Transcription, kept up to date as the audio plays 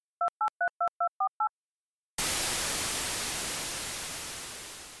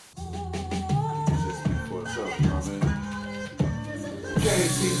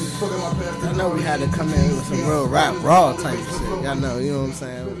I know we had to come in with some real rap raw type shit. Y'all know, you know what I'm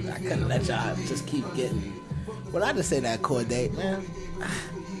saying? I couldn't let y'all just keep getting. Well, I just say that Cordae, man.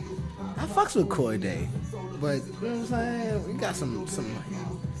 I fucks with Cordae, but you know what I'm saying? We got some.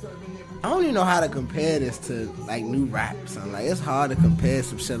 I don't even know how to compare this to like new rap, son. Like it's hard to compare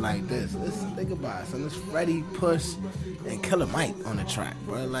some shit like this. Let's think about it, son. It's Freddie, Push, and Killer Mike on the track,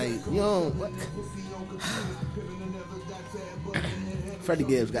 bro. Like you know what? Freddie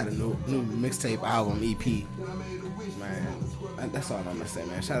Gibbs got a new mixtape album EP, man. That's all I'm gonna say,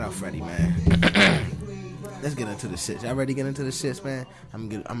 man. Shout out Freddie, man. Let's get into the shits. Y'all ready to get into the shits, man? I'm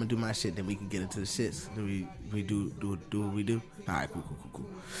gonna do my shit, then we can get into the shits. We do what we do. All right, cool.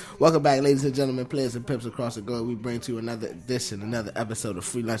 Welcome back, ladies and gentlemen, players and pimps across the globe. We bring to you another edition, another episode of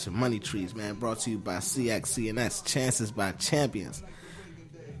Free Lunch and Money Trees, man. Brought to you by CXCNS, Chances by Champions.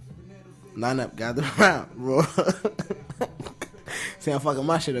 Line up, gather around, bro. See, I'm fucking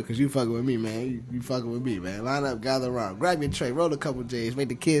my shit up because you fucking with me, man. You fucking with me, man. Line up, gather around. Grab your tray, roll a couple J's, make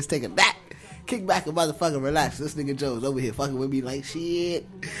the kids take a nap. Kick back and motherfucking relax. This nigga Joe's over here fucking with me like shit.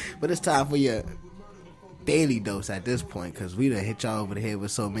 But it's time for your daily dose at this point because we done hit y'all over the head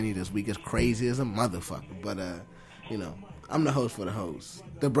with so many this week. It's crazy as a motherfucker. But, you know, I'm the host for the hosts.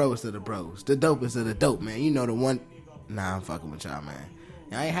 The bros of the bros. The dopest of the dope, man. You know the one. Nah, I'm fucking with y'all, man.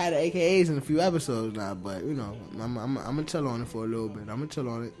 I ain't had the AKAs in a few episodes now, but, you know, I'm going to chill on it for a little bit. I'm going to chill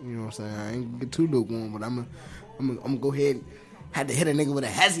on it. You know what I'm saying? I ain't going to get too lukewarm, but I'm going to go ahead and had to hit a nigga with a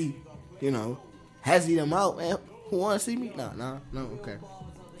hezzy. You know, hezzy them out, man. Who want to see me? No, okay.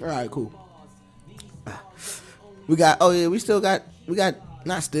 All right, cool. We got,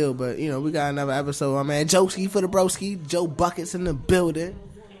 not still, but, you know, we got another episode. My man, Joeski for the broski. Joe Buckets in the building.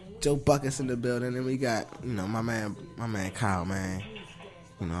 And we got, you know, my man Kyle, man.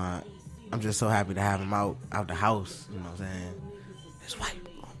 You know, I'm just so happy to have him out the house. You know what I'm saying? His wife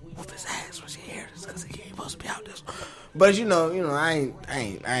whoop his ass when she hears this because he ain't supposed to be out this. But you know, I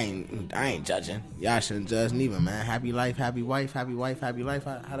ain't judging. Y'all shouldn't judge neither, man. Happy life, happy wife, happy life.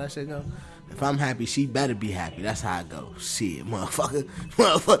 How that shit go? If I'm happy, she better be happy. That's how it go. Shit,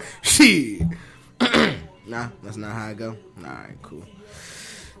 motherfucker, shit. Nah, that's not how it go. All right, cool.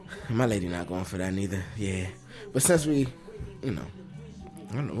 My lady not going for that neither. Yeah, but since we, you know,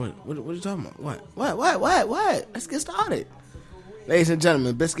 I don't know what are you talking about? What? Let's get started. Ladies and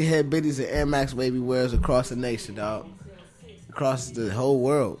gentlemen, Biscuit Head Biddies and Air Max Wavy wears across the nation, dog. Across the whole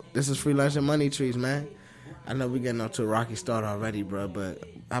world. This is Free Lunch and Money Trees, man. I know we're getting off to a rocky start already, bro, but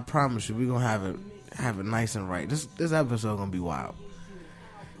I promise you, we're going to have it nice and right. This episode going to be wild.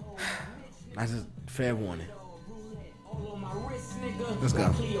 That's a fair warning. Let's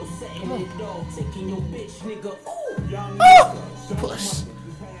go. Come on. Oh!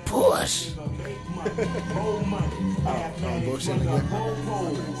 Push. Bullshit again.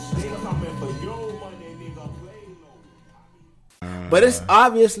 But it's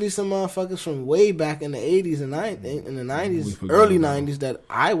obviously some motherfuckers from way back in the 80s and in the 90s, early 90s that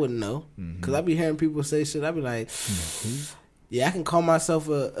I wouldn't know. Because I be hearing people say shit. I be like, yeah, I can call myself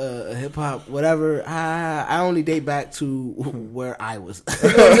a hip-hop, whatever. I only date back to where I was. You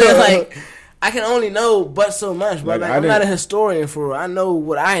know what I'm saying? Like, I can only know but so much, but like, I'm not a historian for real. I know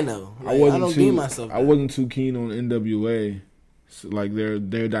what I know. Like, I don't deem myself. I wasn't too keen on NWA, so like their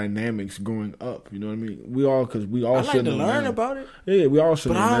dynamics growing up. You know what I mean? We all I like to learn about it. Yeah, we all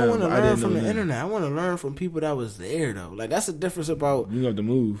should. But I don't want to learn from the internet. I want to learn from people that was there though. Like that's the difference about. You have to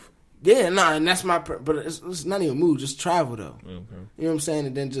move. Yeah, and that's my. But it's not even move. Just travel though. Okay. You know what I'm saying?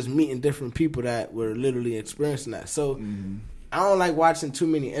 And then just meeting different people that were literally experiencing that. So. Mm-hmm. I don't like watching too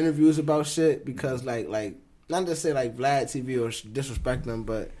many interviews about shit because, like not to say like Vlad TV or disrespect them,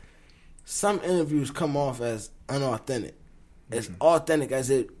 but some interviews come off as unauthentic. As authentic as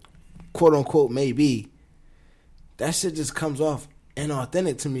it, quote unquote, may be. That shit just comes off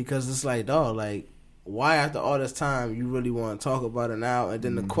inauthentic to me because it's like, dog, like, why after all this time you really want to talk about it now? And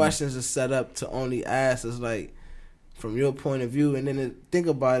then the questions are set up to only ask is like, from your point of view, and then think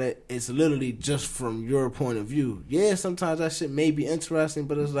about it, it's literally just from your point of view. Yeah, sometimes that shit may be interesting,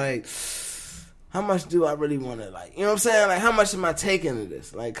 but it's like, how much do I really want to, like, you know what I'm saying? Like, how much am I taking of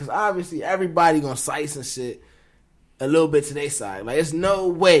this? Like, because obviously everybody gonna slice and shit a little bit to their side. Like, there's no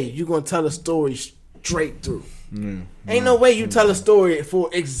way you gonna tell a story straight through. Ain't no way you tell a story for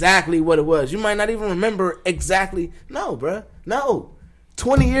exactly what it was. You might not even remember exactly. No, bruh. No.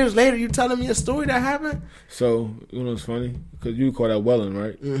 20 years later, you telling me a story that happened? So, you know what's funny? Because you call that Welling,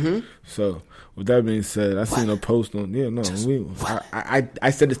 right? Mm-hmm. So, with that being said, I seen a post on... Yeah, no. I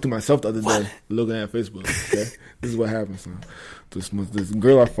said this to myself the other day, looking at Facebook. Okay? This is what happened, son. This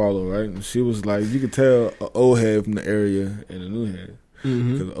girl I follow, right? And she was like, you could tell an old head from the area and a new head.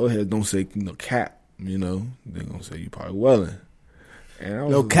 Because old heads don't say cap. They're gonna say you probably welling. And I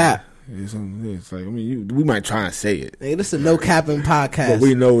was no cap. It's like we might try and say it. Hey, this is a no capping podcast, but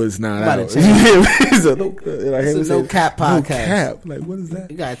we know it's not out. It's a no cap podcast. No cap. Like what is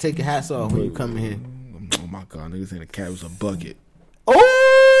that? You gotta take your hats off when you come in here. Oh my god, niggas saying a cap was a bucket.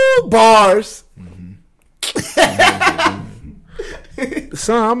 Oh, bars.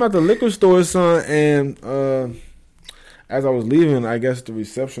 Son, I'm at the liquor store, son, and as I was leaving, I guess the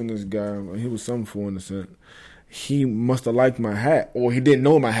receptionist guy, he was some foreign descent. He must have liked my hat, or he didn't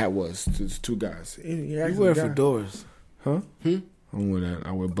know what my hat was. It's two guys. You wear fedoras, huh? I don't wear that.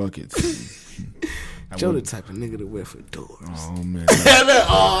 I wear buckets. Joe the type of nigga to wear fedoras. Oh man,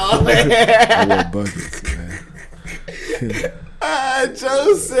 oh man, I wear buckets, man.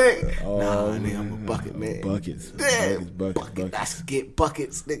 Joe sick. Oh, nigga, I'm a bucket man. Buckets. Damn, buckets. I get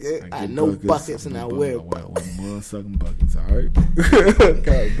buckets, nigga. I know buckets and I wear buckets. Motherfucking buckets, all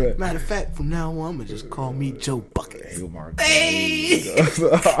right? Matter of fact, from now on, I'm gonna just call me Joe Buckets. Hey!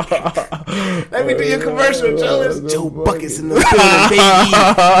 Let me do your commercial, Joe. It's Joe Buckets in the building, baby.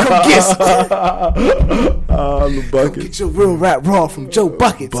 Come get some. Come get your real rap raw from Joe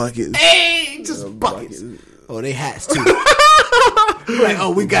Buckets. Hey, just buckets. Oh, they hats too. Like,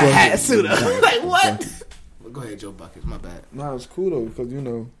 oh, we got hats too. Like, what? Go ahead, Joe Buckets. My bad. Nah, it's cool though because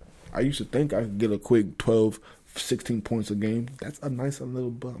I used to think I could get a quick 12, 16 points a game. That's a nice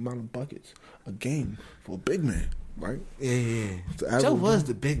little amount of buckets a game for a big man, right? Yeah. Joe was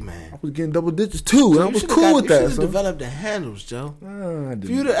the big man. I was getting double digits too, and I was cool with that. You should have developed the handles, Joe. Nah, I didn't. If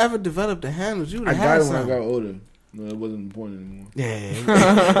you'd have ever developed the handles, you would have had I got it something. when I got older. No, it wasn't important anymore. Yeah, it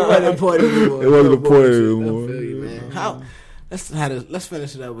wasn't important anymore. It wasn't important anymore. I feel you, man. Let's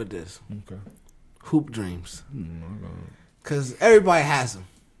finish it up with this. Okay. Hoop dreams. Because everybody has them.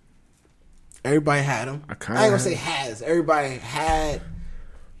 Everybody had them. I ain't gonna say has. Everybody had,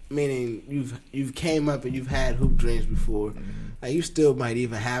 meaning you've came up and you've had hoop dreams before. Like you still might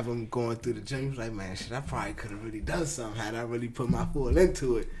even have them going through the gym. You're like, man, shit, I probably could have really done something had I really put my full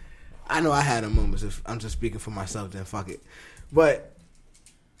into it. I know I had them moments. If I'm just speaking for myself, then fuck it. But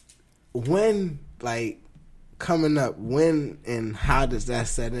when, like, coming up, when and how does that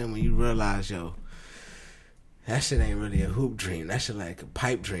set in when you realize, yo, that shit ain't really a hoop dream. That shit like a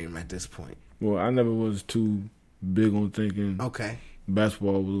pipe dream at this point. Well, I never was too big on thinking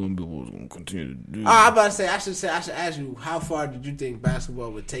basketball was going to continue to do. I'm about to say, I should ask you, how far did you think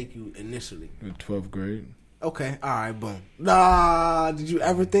basketball would take you initially? In 12th grade. Okay, all right, boom. Nah, did you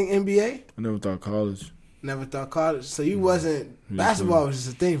ever think NBA? I never thought college. Never thought college? So you wasn't, basketball was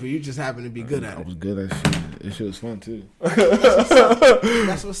just a thing for you, just happened to be good at it. I was good at shit. That shit was fun too.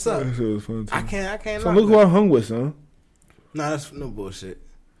 That's what's up. That shit was fun too. I can't. So look who I hung with, son. Nah, that's no bullshit.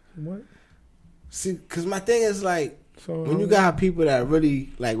 What? See, because my thing is like, when you got people that really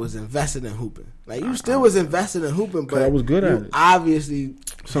like was invested in hooping, like you still was invested in hooping, but I was good at it. Obviously,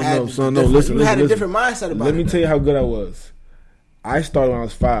 listen. You had a different mindset about it. Let me tell you how good I was. I started when I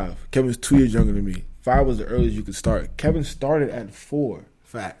was 5. Kevin's 2 years younger than me. 5 was the earliest you could start. Kevin started at 4.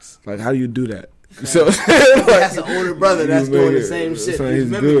 Facts. Like, how do you do that? So that's an older brother that's doing the same shit. So he's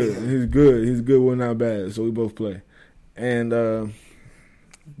good. He's good. He's good. We're not bad. So we both play. And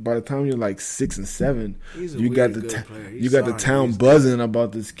by the time you're like 6 and 7, you got the town buzzing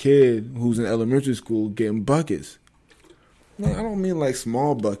about this kid who's in elementary school getting buckets. Man, I don't mean like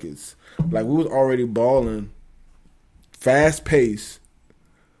small buckets. Like we was already balling, fast pace,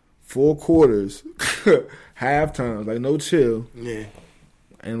 4 quarters, halftime, like no chill. Yeah.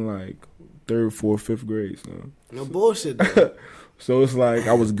 And like 3rd, 4th, 5th grade. So. No bullshit though. So it's like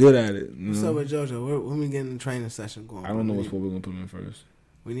I was good at it. What's up with JoJo? When we getting the training session going? I don't know what sport we're gonna put him in first.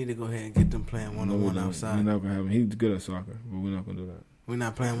 We need to go ahead and get them playing 1-on-1 outside. We're not gonna have him. He's good at soccer, but we're not gonna do that. We're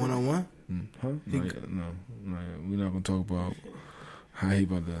not playing 1-on-1? Huh? No. We're not gonna talk about how he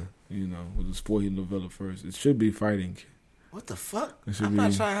about to, with the sport he developed first. It should be fighting. What the fuck? I'm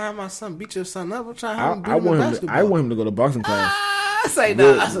not trying to have my son beat your son up. I'm trying to have him beat him in basketball. I want him to go to boxing class. Say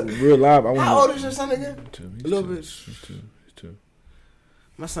that. Real live. How old is your son again? 2. A little bit. He's 2.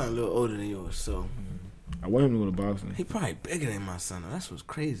 My son a little older than yours, so. I want him to go to boxing. He probably bigger than my son. That's what's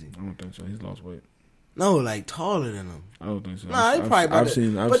crazy. I don't think so. He's lost weight. No, like taller than him. I don't think so. Nah, he probably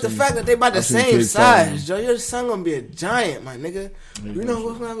about the fact that they about the same size, Joe, your son gonna be a giant, my nigga. You know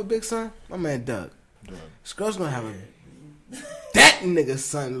who's gonna have a big son? My man Doug. This girl's gonna have that nigga's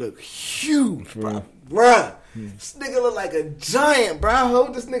son look huge, bruh. This nigga look like a giant, bro. I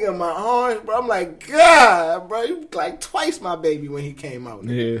hold this nigga in my arms, bro. I'm like, God, bro, you like twice my baby when he came out.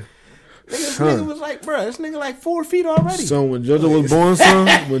 Nigga. Yeah. This nigga was like, bro, this nigga like 4 feet already. Son, when JoJo was born, son,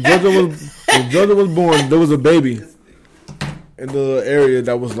 when JoJo was born, there was a baby. in the area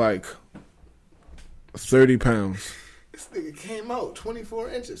that was like 30 pounds. This nigga came out 24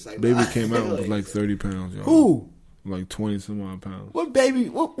 inches. Like, baby came out was like 30 pounds, y'all. Who? Like 20 some odd pounds. What baby?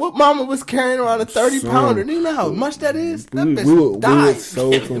 What mama was carrying around a 30-pounder? Do you know how much that is? That bitch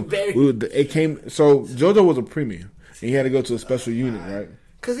it came. So JoJo was a premium, and he had to go to a special unit, right?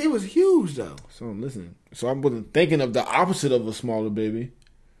 Cause he was huge though. So listen. So I wasn't thinking of the opposite of a smaller baby.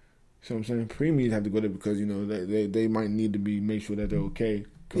 So I'm saying premiums have to go there because they might need to make sure that they're okay.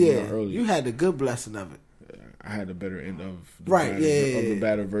 Yeah, you had the good blessing of it. I had the better end of the the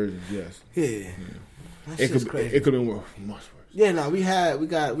better versions. Yes. Yeah. It could have been much worse. Yeah, no, we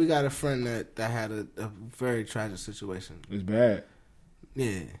got a friend that had a very tragic situation. It's bad.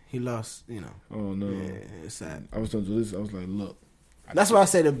 Yeah, he lost. Oh no. Yeah, it's sad. I was talking to this. I was like, look. That's why I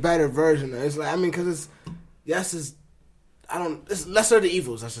say the better version. It's like because it's lesser of the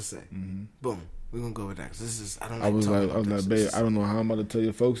evils. I should say. Mm-hmm. Boom. We're gonna go with that. Cause I was like, babe, I don't know how I'm about to tell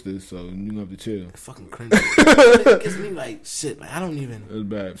your folks this, so you gonna have to chill. It's fucking cringe. It gets me like shit. Like I don't even. It was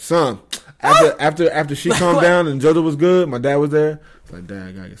bad, son. After she calmed down and JoJo was good, my dad was there. It's like, Dad,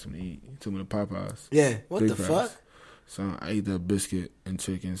 I gotta get something to eat. He took me to Popeyes. Yeah. What the fuck? So I ate that biscuit and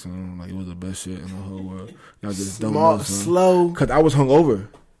chicken. So like it was the best shit in the whole world. Y'all just slow. Cause I was hungover.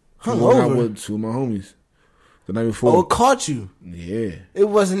 Hungover. I was with two of my homies the night before. Oh, it caught you. Yeah. It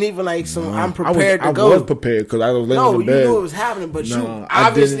wasn't even like I'm prepared to go. I was prepared because I was laying in the bed. No, you knew it was happening, but you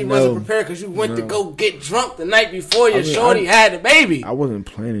obviously wasn't prepared because you went to go get drunk the night before your shorty had the baby. I wasn't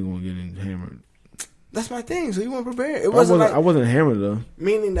planning on getting hammered. That's my thing. So you weren't prepared. I wasn't hammered though.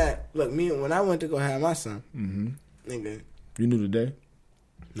 Meaning that, look, when I went to go have my son, nigga. You knew the day?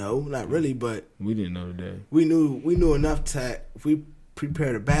 No, not really, but we didn't know the day. We knew enough to if we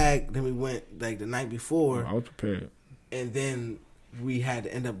prepared a bag, then we went like the night before. I was prepared. And then we had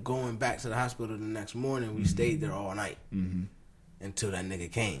to end up going back to the hospital the next morning. We stayed there all night until that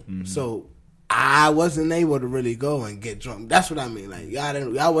nigga came. So I wasn't able to really go and get drunk. That's what I mean. Like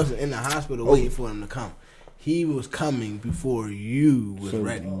y'all wasn't in the hospital waiting for him to come. He was coming before you was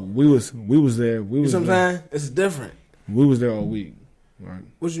ready. We was there. You know what I'm saying? It's different. We was there all week. Right?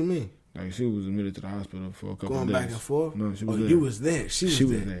 What you mean? Like she was admitted to the hospital for a couple of days. Going back and forth? No, she was there. You was there. She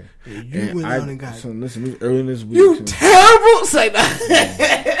was there. Yeah, you went out and got it. So listen, it was early this week. You terrible! Say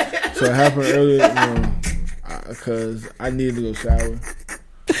that. So it happened earlier because I needed to go shower.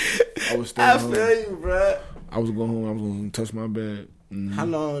 I feel you, bro. I was going home. I was going to touch my bed. Mm-hmm. How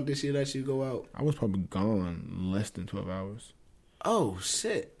long did she let you go out? I was probably gone less than 12 hours. Oh,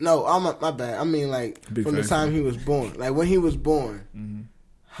 shit. No, my bad. I mean, like, from the time he was born. Like, when he was born,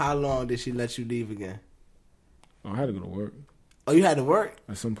 how long did she let you leave again? Oh, I had to go to work. Oh, you had to work?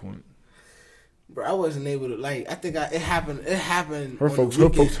 At some point. Bro, I wasn't able to, like, I think it happened. Her folks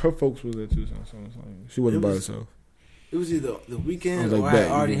was there too, so she wasn't by herself. It was either the weekend or I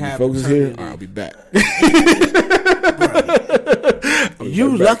already had folks is here. I'll be back.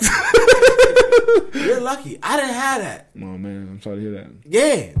 You lucky. You're lucky. I didn't have that. Oh man, I'm sorry to hear that.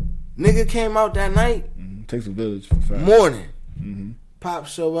 Yeah, nigga came out that night. Takes a village for fact. Morning. Pop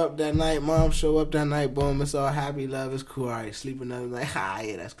show up that night. Mom show up that night. Boom, it's all happy, love, it's cool. All right, sleep another night.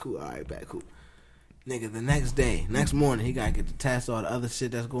 Yeah, that's cool. All right, back cool. Nigga, the next morning, he gotta get the test, all the other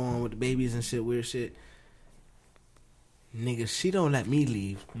shit that's going on with the babies and shit, weird shit. Nigga, she don't let me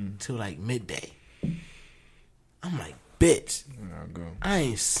leave till like midday. I'm like, bitch. I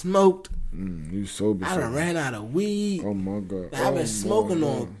ain't smoked. You sober. I done ran out of weed. Oh my god. I've been smoking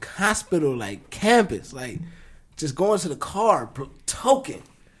on hospital like campus, like just going to the car, toking.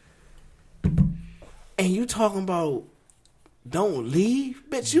 And you talking about don't leave,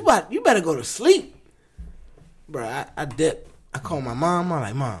 bitch? You better go to sleep, bro. I dipped. I called my mom. I'm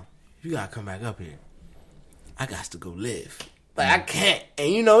like, Mom, you gotta come back up here. I got to go live. Like, I can't.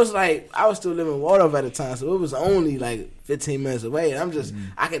 And, it's like, I was still living in Waldorf at the time, so it was only, like, 15 minutes away. And I'm just,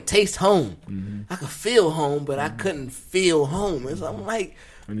 I could taste home. I could feel home, but I couldn't feel home. And so I'm like...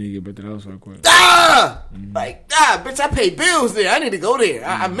 I need to get back to the house real quick. Bitch, I pay bills there. I need to go there.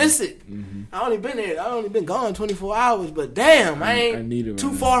 I miss it. I only been gone 24 hours, but damn, I ain't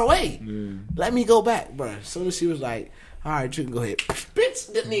too far away. Yeah. Let me go back, bro. As soon as she was like, all right, you can go ahead.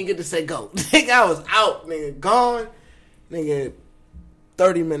 Bitch, didn't even get to say go. Nigga, I was out, nigga, gone. Nigga,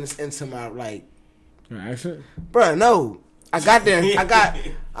 30 minutes into my, like... Your accent? Bruh, no. I got there.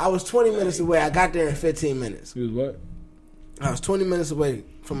 I was 20 minutes away. I got there in 15 minutes. You was what? I was 20 minutes away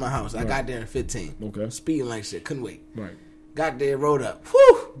from my house. I got there in 15. Okay. Speeding like shit. Couldn't wait. Right. Got there, rode up.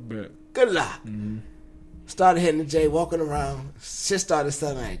 Whew. Bet. Good luck. Started hitting the J, walking around. Shit started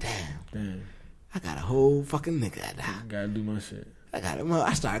selling like, damn. I got a whole fucking nigga at the house. Gotta do my shit. I got him up.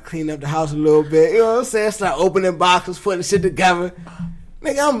 I started cleaning up the house a little bit. You know what I'm saying? Start opening boxes, putting shit together.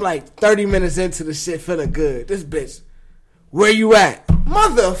 Nigga, I'm like 30 minutes into the shit, feeling good. This bitch, where you at?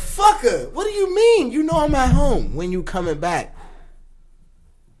 Motherfucker, what do you mean? You know I'm at home. When you coming back?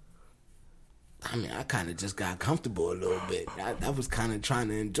 I mean, I kind of just got comfortable a little bit. I was kind of trying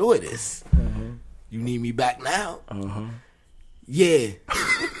to enjoy this. You need me back now? Yeah.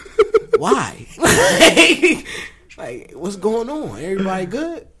 Why? Like, what's going on? Everybody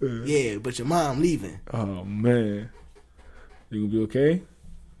good? Yeah, but your mom leaving. Oh, man. You gonna be okay?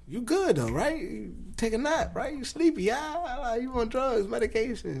 You good, though, right? You take a nap, right? You sleepy. You on drugs,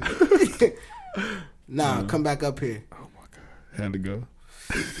 medication. Nah, come back up here. Oh, my God. Had to go.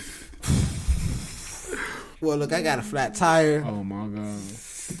 Well, look, I got a flat tire. Oh, my God.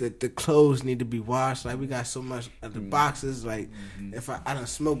 The clothes need to be washed. Like, we got so much of the boxes. Like, if I done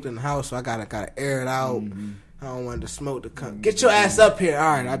smoked in the house, so I gotta air it out. I don't want the smoke to come. Get your ass up here.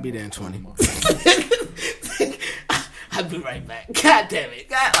 All right, I'll be there in 20. I'll be right back. God damn it.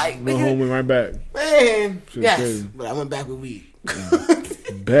 God, like, Go home and right back. Man, Shit yes, crazy. but I went back with weed.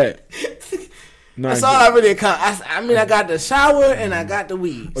 Bet. That's all I really count. I mean, I got the shower and I got the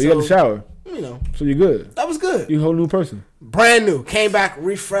weed. Oh, you got the shower? You know. So you're good? That was good. You a whole new person? Brand new. Came back,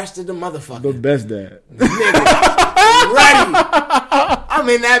 refreshed to the motherfucker. The best dad. Nigga. Ready. I'm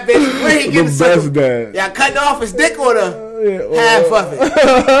in that bitch. Where he The getting best dad. Yeah, cutting off his dick or the half of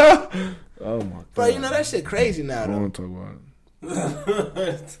it. Oh, my God. Bro, you know that shit crazy now, I though. don't want to talk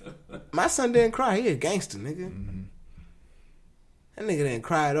about it. My son didn't cry. He a gangster, nigga. That nigga didn't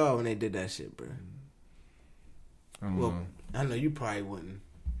cry at all when they did that shit, bro. I don't Well, know. I know you probably wouldn't.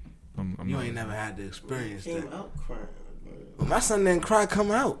 I'm You not. ain't never had the experience Came that. out crying. Well, my son didn't cry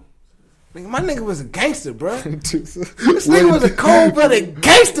come out. Nigga, my nigga was a gangster, bro. This This nigga was a cold-blooded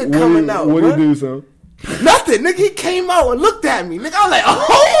gangster coming out, What bro. did he do, son? Nothing, nigga. He came out and looked at me, nigga. I was like,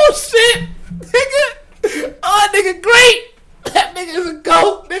 oh shit, nigga. Oh, nigga, great. That nigga is a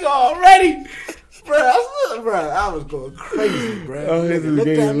goat, nigga, already. Bro, I was going crazy, bro. Oh, his Nigga looked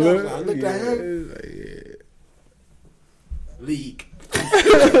at game me, look. I looked at him. Yeah. League.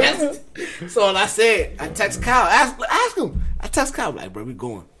 That's all I said. I text Kyle. Ask him. I text Kyle like, bro, we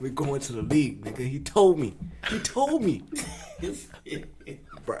going to the league, nigga. He told me,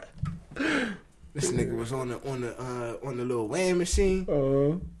 bro. This nigga was on the little weighing machine.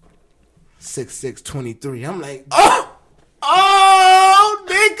 6'6", I'm like, oh,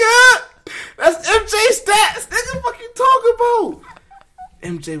 nigga, that's MJ stats. Nigga, what you talking about?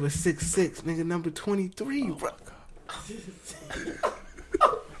 MJ was 6'6", nigga, number 23, bro.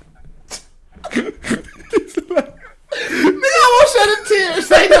 Nigga, I won't shed a tear.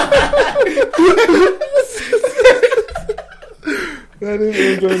 Say no. That is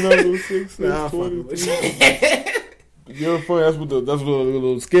MJ number 6'6", Nah, 23. You're funny. That's what the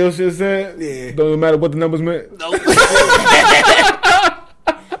little scale shit said. Yeah. Don't even matter what the numbers meant. Nope. I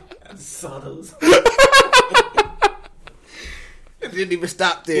saw those. It didn't even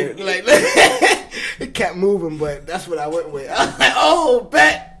stop there. Like it kept moving, but that's what I went with. I was like, oh,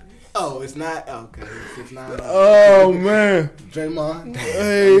 bet. Oh, it's not. Okay, it's not. Oh man, Draymond.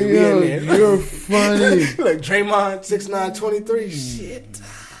 hey yo, you're funny. Look, Draymond 6'9", 23. Shit.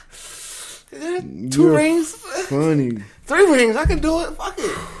 Two You're rings. Funny. 3 rings. I can do it. Fuck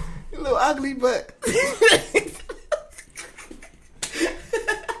it. You a little ugly, but.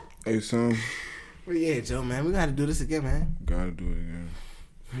 Hey son. But yeah, Joe, man, we gotta do this again, man. Gotta do it again.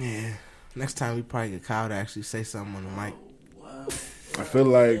 Yeah. Next time we probably get Kyle to actually say something on the mic. I feel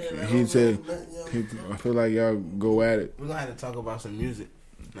like he said. I feel like y'all go at it. We're gonna have to talk about some music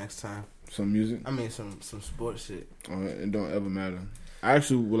next time. Some music. I mean, some sports shit. It don't ever matter. I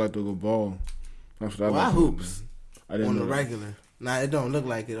actually would like to go ball. That's what Well, I like hoops I didn't on know the that. regular. Now it don't look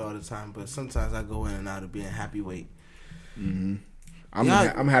like it all the time, but sometimes I go in and out of being happy weight. Mm-hmm. I'm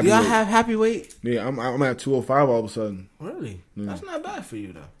happy. Y'all weight. have happy weight? Yeah, I'm at 205 all of a sudden. Really? Yeah. That's not bad for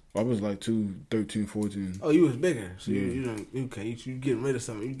you though. I was like 213, 14. Oh, you was bigger, so Yeah. you don't. Okay, you getting rid of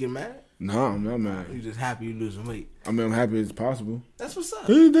something? You get mad? No, I'm not mad. You just happy you losing weight? I mean, I'm happy as possible. That's what's up.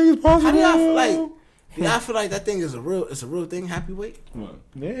 Do you think it's possible? How do y'all feel like? Do y'all feel like that thing is a real thing? Happy weight?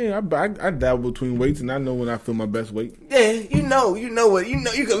 Yeah, I dabble between weights, and I know when I feel my best weight. Yeah, you know what you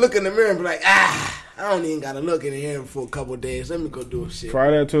can look in the mirror and be like, I don't even gotta look in the mirror for a couple of days. Let me go do a shit.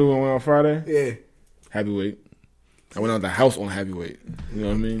 Friday too. I went on Friday. Yeah. Happy weight. I went out the house on happy weight. You know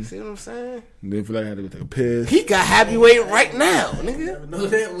what I mean? See what I'm saying? Didn't feel like I had to go take a piss. He got happy weight right now, nigga. Know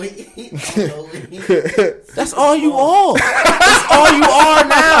that weight. That's all you are. That's all you are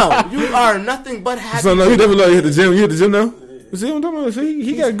now. You are nothing but happy. So no, he definitely like hit the gym. You hit the gym now? See what I'm talking about? See,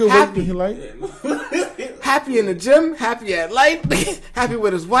 he got good Happy. weight. He like happy in the gym, happy at life, happy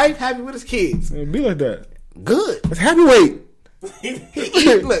with his wife, happy with his kids. It be like that. Good. It's happy weight. He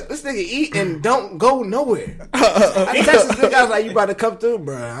eat, look, this nigga eat and don't go nowhere. I text this nigga, I was like, you about to come through,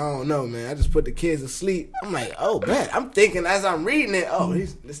 bro? I don't know, man. I just put the kids to sleep. I'm like, oh, bet. I'm thinking as I'm reading it, oh,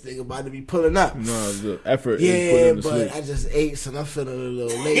 this nigga about to be pulling up. No, the effort. Yeah, is putting but to I just ate, so I'm feeling a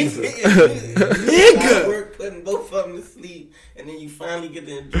little lazy. Nigga, work putting both of them to sleep, and then you finally get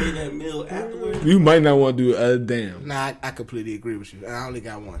to enjoy that meal afterwards. You might not want to do a damn. Nah, I completely agree with you. I only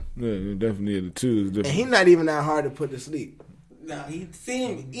got one. Yeah, definitely the two is different. And he not even that hard to put to sleep. Nah, he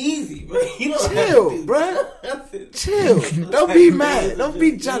seemed easy, bro. You don't Chill, bro. Chill. Don't be mad. Don't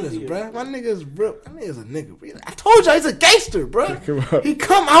be jealous, bro. My nigga's real. My nigga's a nigga. I told y'all he's a gangster, bro. He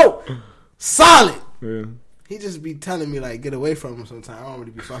come out solid. Yeah. He just be telling me, like, get away from him sometimes. I don't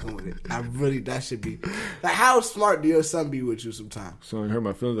really be fucking with it. That should be. Like, how smart do your son be with you sometimes? So I hurt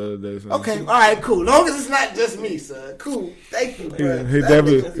my feelings the other day. So. Okay, all right, cool. Long as it's not just me, son. Cool. Thank you, bro. He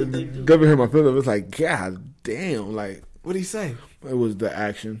definitely hurt my feelings. It's like, God damn, like. What'd he say? It was the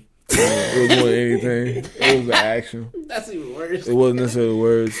action. It was more than anything. It was the action. That's even worse. It wasn't necessarily the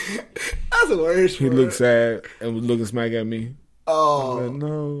words. That's the worst. He looked sad and was looking smack at me. Oh. Like,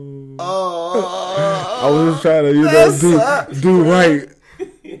 no. Oh. I was just trying to, do right.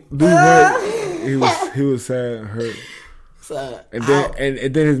 Do right. He was sad and hurt.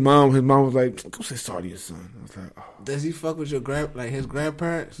 And then his mom was like, go say sorry to your son. I was like, oh. Does he fuck with your his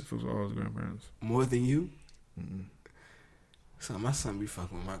grandparents? He fucks with all his grandparents. More than you? Mm-mm. So my son be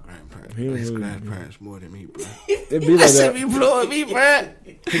fucking with my grandparents. His grandparents more than me, bro. It be like that. Be blowing me, bro.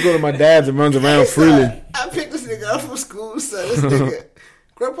 He go to my dad's and runs around freely. I picked this nigga up from school, son. This nigga,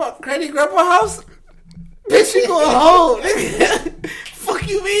 grandpa house. Bitch, you going home, nigga. Fuck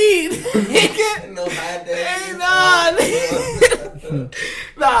you mean, nigga? No, hi, daddy. Hey,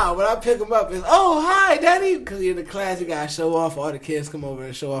 nah, when I pick him up, it's, oh, hi, daddy. Because you're in the class, you got to show off. All the kids come over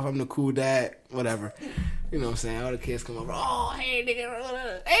and show off. I'm the cool dad, whatever. You know what I'm saying? All the kids come over. Oh, hey,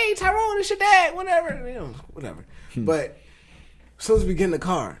 nigga. Hey, Tyrone, it's your dad. Whatever. You know, whatever. But as soon as we get in the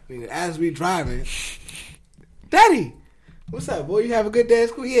car, as we driving, Daddy, what's up, boy? You have a good day at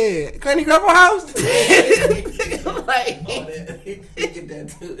school? Yeah. Granny Grandpa house? I'm like, get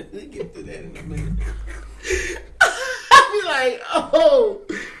that too. We get to that in a minute. I be like, oh,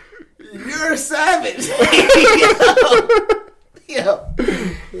 you're a savage. Yo,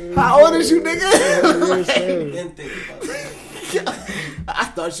 how old is you, nigga?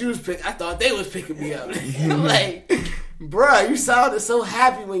 I thought they was picking me up. Like, bruh, you sounded so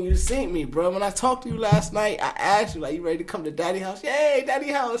happy when you seen me, bro. When I talked to you last night, I asked you, like, you ready to come to daddy house? Yay,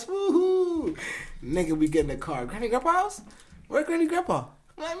 daddy house, woohoo. Nigga, we get in the car. Granny Grandpa house? Where Granny Grandpa?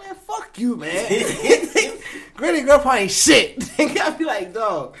 I'm like, man, fuck you, man. Granny Grandpa ain't shit. I be like,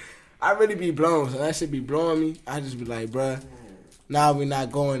 dog, I really be blown, so that shit be blowing me. I just be like, bruh, nah, we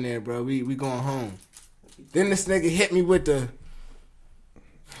not going there, bro. We going home. Then this nigga hit me with the...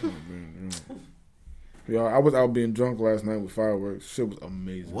 Yo, I was out being drunk last night with fireworks. Shit was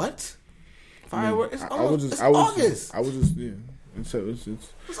amazing. What? Fireworks? It's August. I was just yeah. It's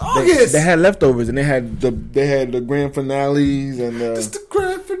August. They had leftovers and they had the grand finales and it's the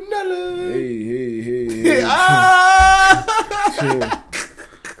grand finale. Hey. Ah!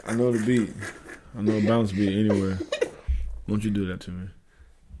 I know the beat. I know a bounce beat anywhere. Won't you do that to me?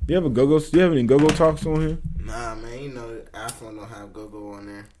 Do you have any go-go talks on here? Nah, man. You know, iPhone don't have go-go on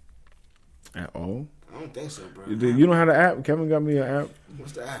there. At all? I don't think so, bro. You don't have the app? Kevin got me an app.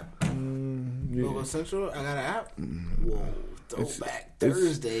 What's the app? Yeah. Go-go Central? I got an app? Whoa. Throwback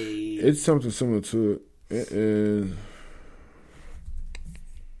Thursday. It's something similar to it. It is...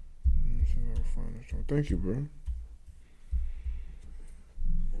 Thank you, bro.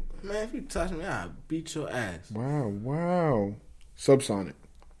 Man, if you touch me, I'll beat your ass. Wow. Subsonic.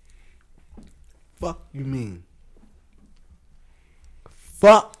 Fuck you mean?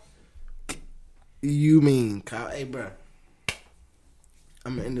 Fuck you mean? Kyle, hey, bro.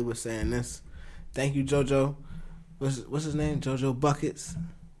 I'm going to end it with saying this. Thank you, JoJo. What's his name? JoJo Buckets.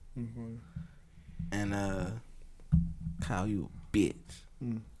 Mm-hmm. And, Kyle, you a bitch.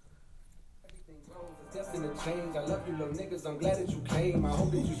 Destined to change. I love you little niggas, I'm glad that you came. I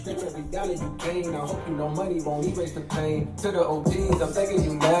hope that you scream every dollar you gain. I hope you know money won't erase the pain. To the OGs, I'm thanking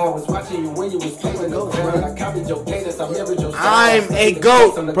you now. Was watching you when you was playing those down. I copied your cadence, I mirrored your style. I'm a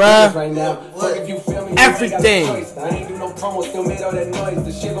goat, bruh. Right now. Fuck if you feel me. Everything. I ain't do no promo, still made all that noise.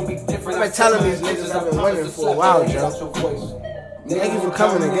 The shit gon' be different. I've been telling these niggas I've been winning for a while, Joe. Thank you for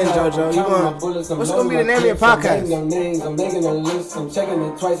coming again, JoJo. What's gonna be the name of your podcast?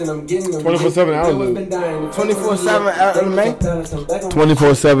 24/7 Outerlude. 24/7 LMA.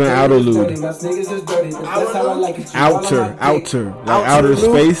 24/7 Outerlude. Outer, like outer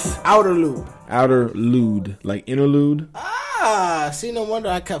space. Outerlude, like interlude. See, no wonder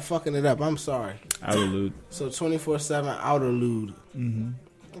I kept fucking it up. I'm sorry. Outerlude. So 24/7 Outerlude.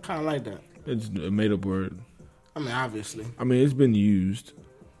 I kind of like that. It's a made up word. I mean, obviously. I mean, it's been used.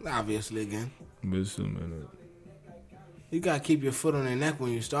 Obviously, again. But it's a minute. You gotta keep your foot on their neck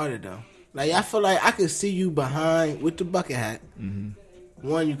when you started, though. Like, I feel like I could see you behind with the bucket hat.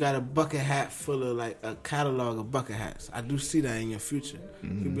 One, you got a bucket hat full of, like, a catalog of bucket hats. I do see that in your future.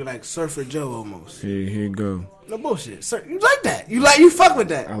 You'd be like Surfer Joe almost. Here you go. No bullshit. Sir, you like that. You fuck with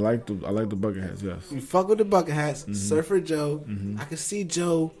that. I like the bucket hats, yes. You fuck with the bucket hats. Surfer Joe. I can see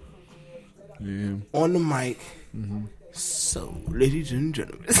Joe on the mic. So, ladies and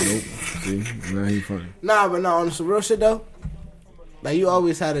gentlemen. Nope. See? Now he funny. Nah, but no, on some real shit, though. Like, you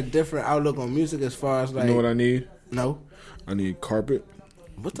always had a different outlook on music as far as, like... You know what I need? No. I need carpet.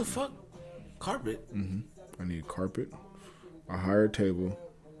 What the fuck? Carpet? I need carpet, a higher table,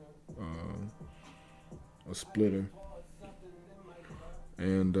 a splitter,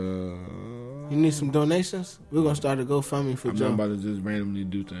 and You need some donations? We're gonna start a GoFundMe for I'm Joe. not about to just randomly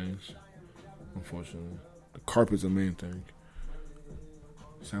do things. Unfortunately, the carpet's the main thing.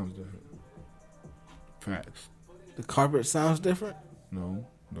 Sounds different. Facts. The carpet sounds different? No,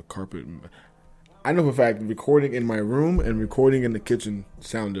 the carpet. I know for a fact recording in my room and recording in the kitchen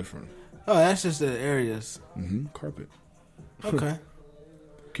sound different. Oh, that's just the areas. Carpet. Okay.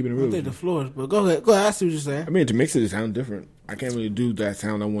 Keeping it I real. think the floors, but go ahead. Go ahead. I see what you're saying. I mean, to mix it sound different. I can't really do that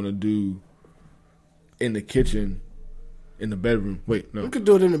sound I want to do in the kitchen, in the bedroom. Wait, no. You could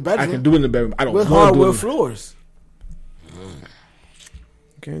do it in the bedroom. I can do it in the bedroom. I don't with want to do hardwood it. floors.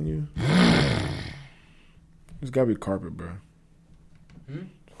 Can you? It's gotta be carpet, bro. It's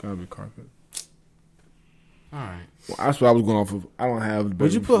gotta be carpet. All right. Well, that's what I was going off of. I don't have.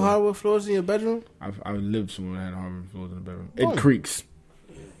 Would you put hardwood floors in your bedroom? I've lived somewhere that had hardwood floors in the bedroom. It creaks.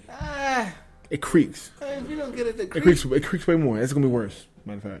 It creaks. If you don't get it, It creaks. It creaks way more. It's gonna be worse.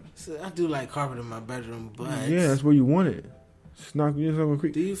 Matter of fact. So I do like carpet in my bedroom, but Yeah, that's where you want it. It's not gonna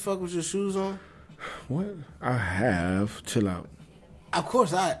creak. do you fuck with your shoes on? What? I have. Chill out. Of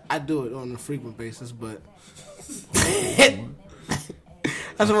course, I do it on a frequent basis, but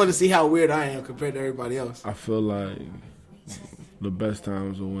I just want to see how weird I am compared to everybody else. I feel like the best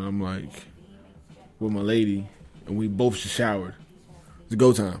times are when I'm like with my lady and we both showered. It's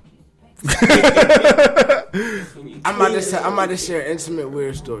go time. I'm about to share an intimate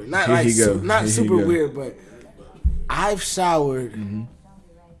weird story. Not Here like he go. not Here he super go. weird, but I've showered.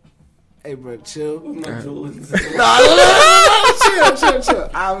 Hey, bro, chill. No, chill.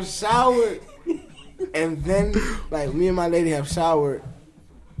 I've showered, and then like me and my lady have showered,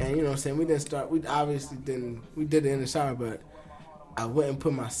 and you know what I'm saying, we didn't start. We obviously didn't. We did it in the shower, but I went and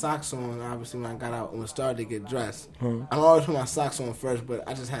put my socks on. Obviously, when I got out and started to get dressed, I always put my socks on first, but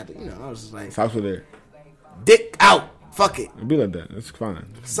I just had to. You know, I was just like, Socks were there. dick out. Fuck it. It'd be like that. That's fine.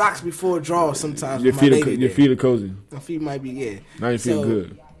 Socks before drawers sometimes. Your with my feet, lady your there. feet are cozy. My feet might be, yeah. Now you feel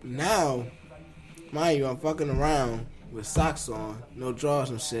good. Now, mind you, I'm fucking around with socks on, no drawers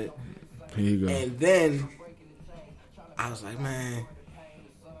and shit. Here you go. And then I was like, man,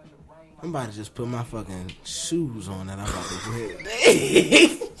 I'm about to just put my fucking shoes on that I'm about to go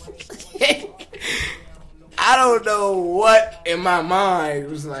ahead. I don't know what in my mind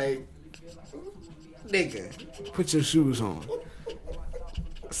was like, nigga, put your shoes on.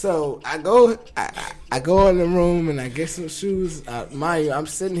 So I go in the room and I get some shoes. Mind you, I'm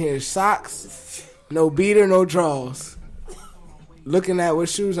sitting here, socks, no beater, no drawers, looking at what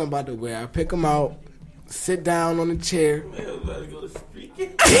shoes I'm about to wear. I pick them out, sit down on the chair.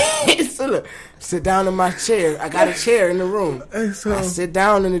 So look, sit down in my chair. I got a chair in the room. I sit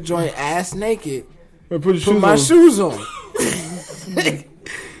down in the joint, ass naked. Put my shoes on.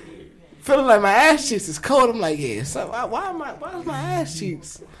 Feeling like my ass cheeks is cold. I'm like, yeah. So why is my ass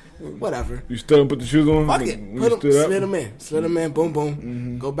cheeks? Whatever. You still don't put the shoes on? Fuck it. Slid them in. Boom, boom.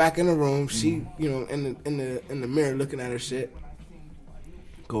 Mm-hmm. Go back in the room. She, you know, in the mirror looking at her shit.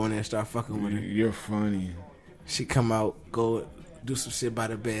 Go in there and start fucking with her. You're funny. She come out, go do some shit by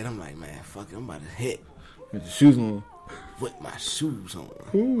the bed. I'm like, man, fuck it. I'm about to hit With your shoes on. with my shoes on.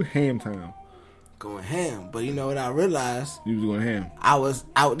 Ooh, ham time. Going ham. But you know what I realized? You was going ham. I was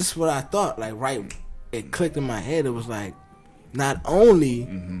out. This is what I thought. Like, right, it clicked in my head. It was like, not only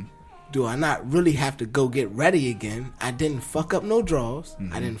do I not really have to go get ready again, I didn't fuck up no drawers.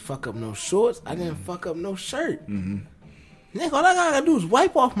 I didn't fuck up no shorts. I didn't fuck up no shirt. Nigga, all I gotta do is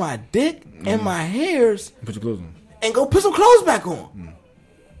wipe off my dick and my hairs. Put your clothes on. And go put some clothes back on.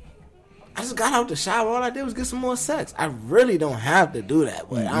 I just got out the shower. All I did was get some more sex. I really don't have to do that,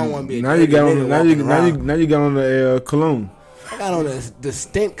 but I don't want to be a now you got on. Now you got on the cologne. I got on the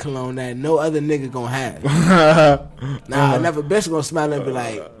stink cologne that no other nigga gonna have. Nah, another bitch gonna smell it and be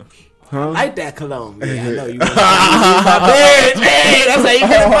like, I like that cologne. Yeah, I know you. My bitch. Hey, that's how you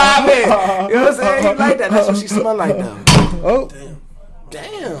get a vibe in. You know what I'm saying? You like that. That's what she smell like though. Oh,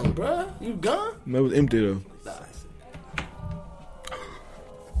 damn, bro, you gone? That was empty though.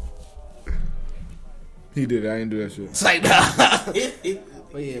 He did. I didn't do that shit. It's like, nah.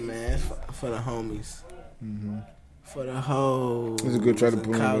 But yeah, man, for the homies. For the hoes. It's a good try to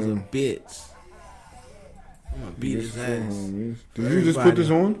put Kyle's on. a bitch. I'm gonna beat his ass. Did you just put this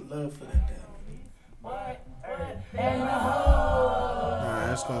on? Love for that. Nah,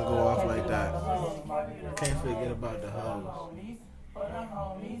 that's gonna go off like that. Can't forget about the hoes.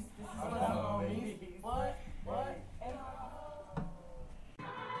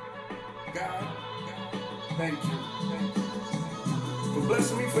 God, thank you. For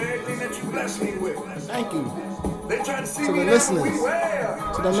blessing me for everything that you blessed me with. Thank you They try to see to me the now, listeners, we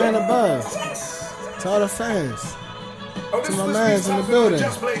well. to the man above, to all the fans. Oh, this my was mans in the me building.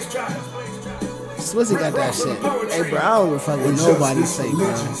 Just Blaze Tribe. Swizzy got that shit. Hey, bro, I don't give a fuck what nobody say, bro.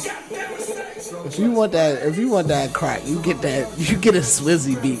 If you want that crack, you get a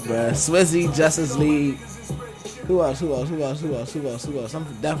Swizzy beat, bro. Swizzy, Justice League. Who else? I'm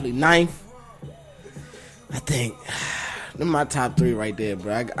definitely ninth. I think they're my top 3 right there,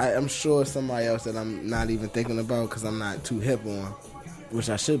 bro. I'm sure somebody else that I'm not even thinking about because I'm not too hip on, which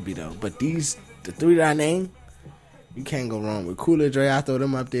I should be though. But the 3 that I named, you can't go wrong with. Cooler Dre, I throw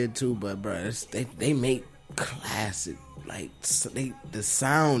them up there too. But bro, they make classic, like the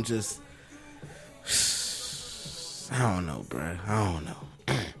sound just. I don't know, bro. I don't know.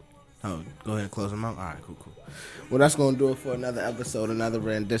 Oh, go ahead and close them out. All right, cool. Well, that's going to do it for another episode, another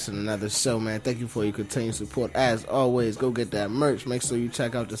rendition, another show, man. Thank you for your continued support. As always, go get that merch. Make sure you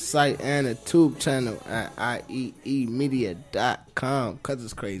check out the site and the tube channel at IEEmedia.com because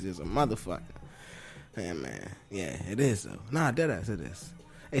it's crazy as a motherfucker. Yeah, man. Yeah, it is, though. Nah, deadass, it is.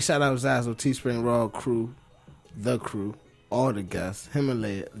 Hey, shout out Zazzle, Teespring Raw crew, the crew, all the guests,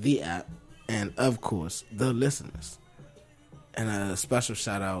 Himalaya, the app, and, of course, the listeners. And a special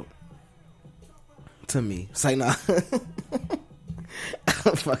shout out to me. Say nah.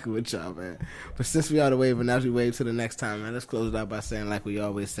 I'm fucking with y'all, man. But since we are the wave, and as we wave to the next time, man, let's close it out by saying like we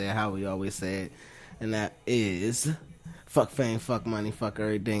always say, how we always say it. And that is, fuck fame, fuck money, fuck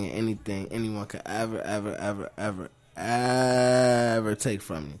everything and anything anyone could ever take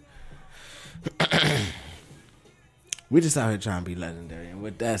from you. We just out here trying to be legendary. And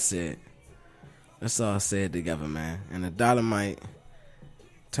with that said, let's all say it together, man. And a dollar might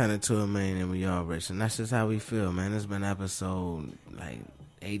turn into $1 million and we all rich. And that's just how we feel, man. It's been episode like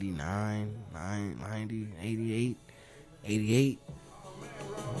 89, 90, 88, 88.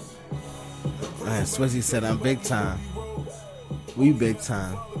 Man, Swizzy said I'm big time. We big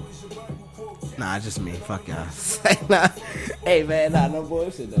time. Nah, just me. Fuck y'all. Nah. Hey, man, no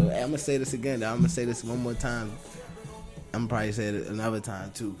bullshit, though. Hey, I'm going to say this again, though. I'm going to say this one more time. I'm probably say it another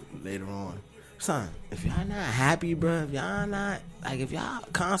time, too, later on. Son, if y'all not happy, bro, if y'all not, like, if y'all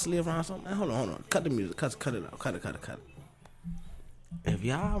constantly around something, man, hold on. Cut the music. Cut it out. Cut it. If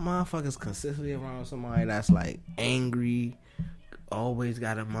y'all motherfuckers consistently around somebody that's, like, angry, always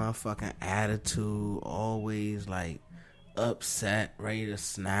got a motherfucking attitude, always, like, upset, ready to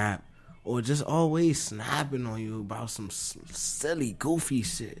snap, or just always snapping on you about some silly, goofy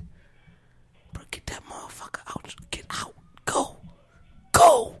shit, bro, get that motherfucker out. Get out. Go.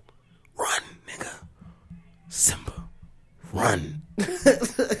 Run, nigga. Simba. Run.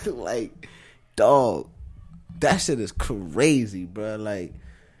 Like, dog. That shit is crazy, bro. Like,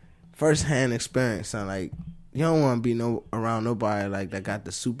 first-hand experience, son. Like, you don't want to be around nobody, like, that got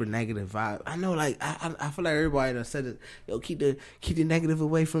the super negative vibe. I know, like, I feel like everybody that said it, yo, keep the negative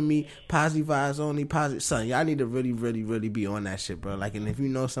away from me. Positive vibes only. Positive. Son, y'all need to really, really, really be on that shit, bro. Like, and if you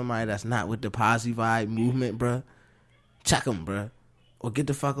know somebody that's not with the positive vibe movement, bro, check them, bro. Or get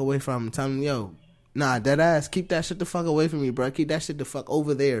the fuck away from him. Tell him, yo, nah, dead ass, keep that shit the fuck away from me, bro. Keep that shit the fuck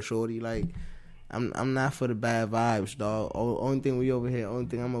over there, shorty. Like, I'm not for the bad vibes, dog. Only thing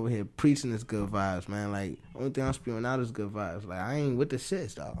I'm over here preaching is good vibes, man. Like, only thing I'm spewing out is good vibes. Like, I ain't with the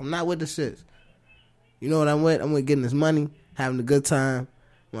shits, dog. I'm not with the shits. You know what I'm with? I'm with getting this money, having a good time,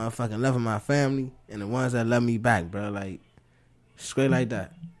 motherfucking loving my family, and the ones that love me back, bro. Like, straight like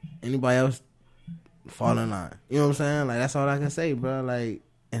that. Anybody else, fall in line. You know what I'm saying? Like, that's all I can say, bro. Like,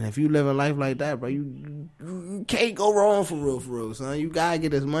 And if you live a life like that, bro, you can't go wrong for real, son. You gotta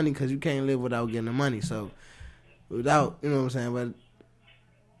get this money because you can't live without getting the money. So, without, you know what I'm saying? But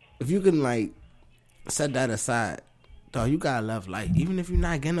if you can, like, set that aside, dog, you gotta love life. Even if you're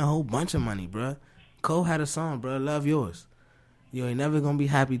not getting a whole bunch of money, bro. Cole had a song, bro, Love Yours. You ain't never gonna be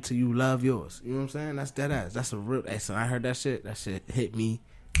happy till you love yours. You know what I'm saying? That's dead ass. That's a real. Hey, so I heard that shit hit me.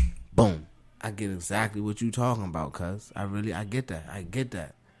 Boom. I get exactly what you talking about, cuz. I get that. I get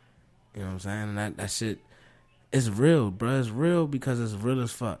that. You know what I'm saying? And that shit, it's real, bro. It's real because it's real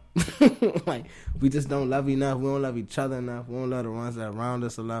as fuck. Like, we just don't love enough. We don't love each other enough. We don't love the ones that are around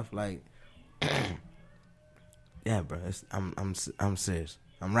us enough. Like, yeah, bro. I'm serious.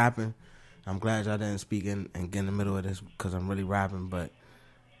 I'm rapping. I'm glad y'all didn't speak and get in the middle of this because I'm really rapping. But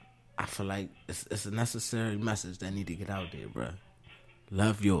I feel like it's a necessary message that need to get out there, bro.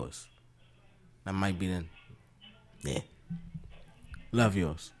 Love yours. That might be the, yeah. Love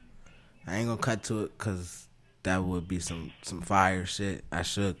yours. I ain't gonna cut to it because that would be some fire shit. I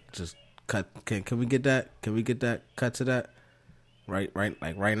should just cut. Can we get that? Can we get that? Cut to that? Right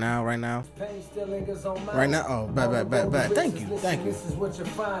now. Right now. Oh, back. Thank you.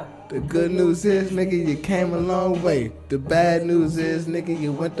 The good news is, nigga, you came a long way. The bad news is, nigga,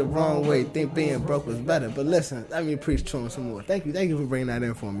 you went the wrong way. Think being broke was better. But listen, let me preach to him some more. Thank you for bringing that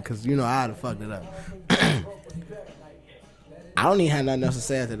in for me because you know I'd have fucked it up. I don't even have nothing else to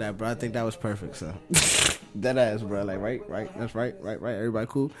say after that, bro. I think that was perfect, so. Dead ass, bro. Like, right. That's right. Everybody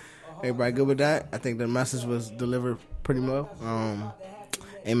cool? Everybody good with that? I think the message was delivered pretty well.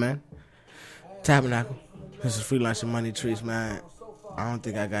 Amen. Tabernacle. This is Free Lunch and Money Trees, man. I don't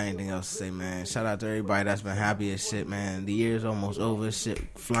think I got anything else to say, man. Shout out to everybody that's been happy as shit, man. The year's almost over. Shit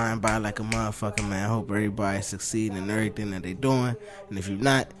flying by like a motherfucker, man. I hope everybody succeeding in everything that they doing. And if you're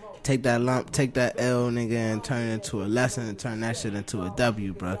not, take that lump, take that L, nigga, and turn it into a lesson and turn that shit into a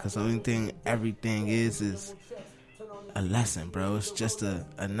W, bro. Because the only thing everything is a lesson, bro. It's just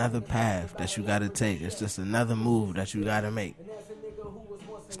another path that you got to take. It's just another move that you got to make.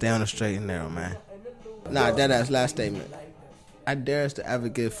 Stay on the straight and narrow, man. Nah, that last statement. I dare us to ever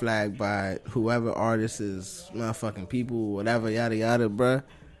get flagged by whoever artist is, motherfucking people, whatever, yada yada, bruh.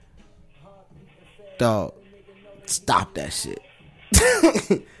 Dog, stop that shit.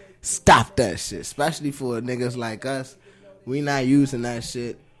 Stop that shit. Especially for niggas like us. We not using that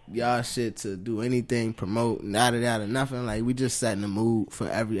shit, y'all shit, to do anything, promote, yada, nothing. Like, we just setting the mood for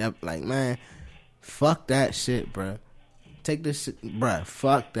every like, man, fuck that shit, bruh. Take this shit, bruh,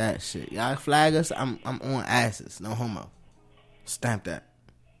 fuck that shit. Y'all flag us, I'm on asses, no homo. Stamp that.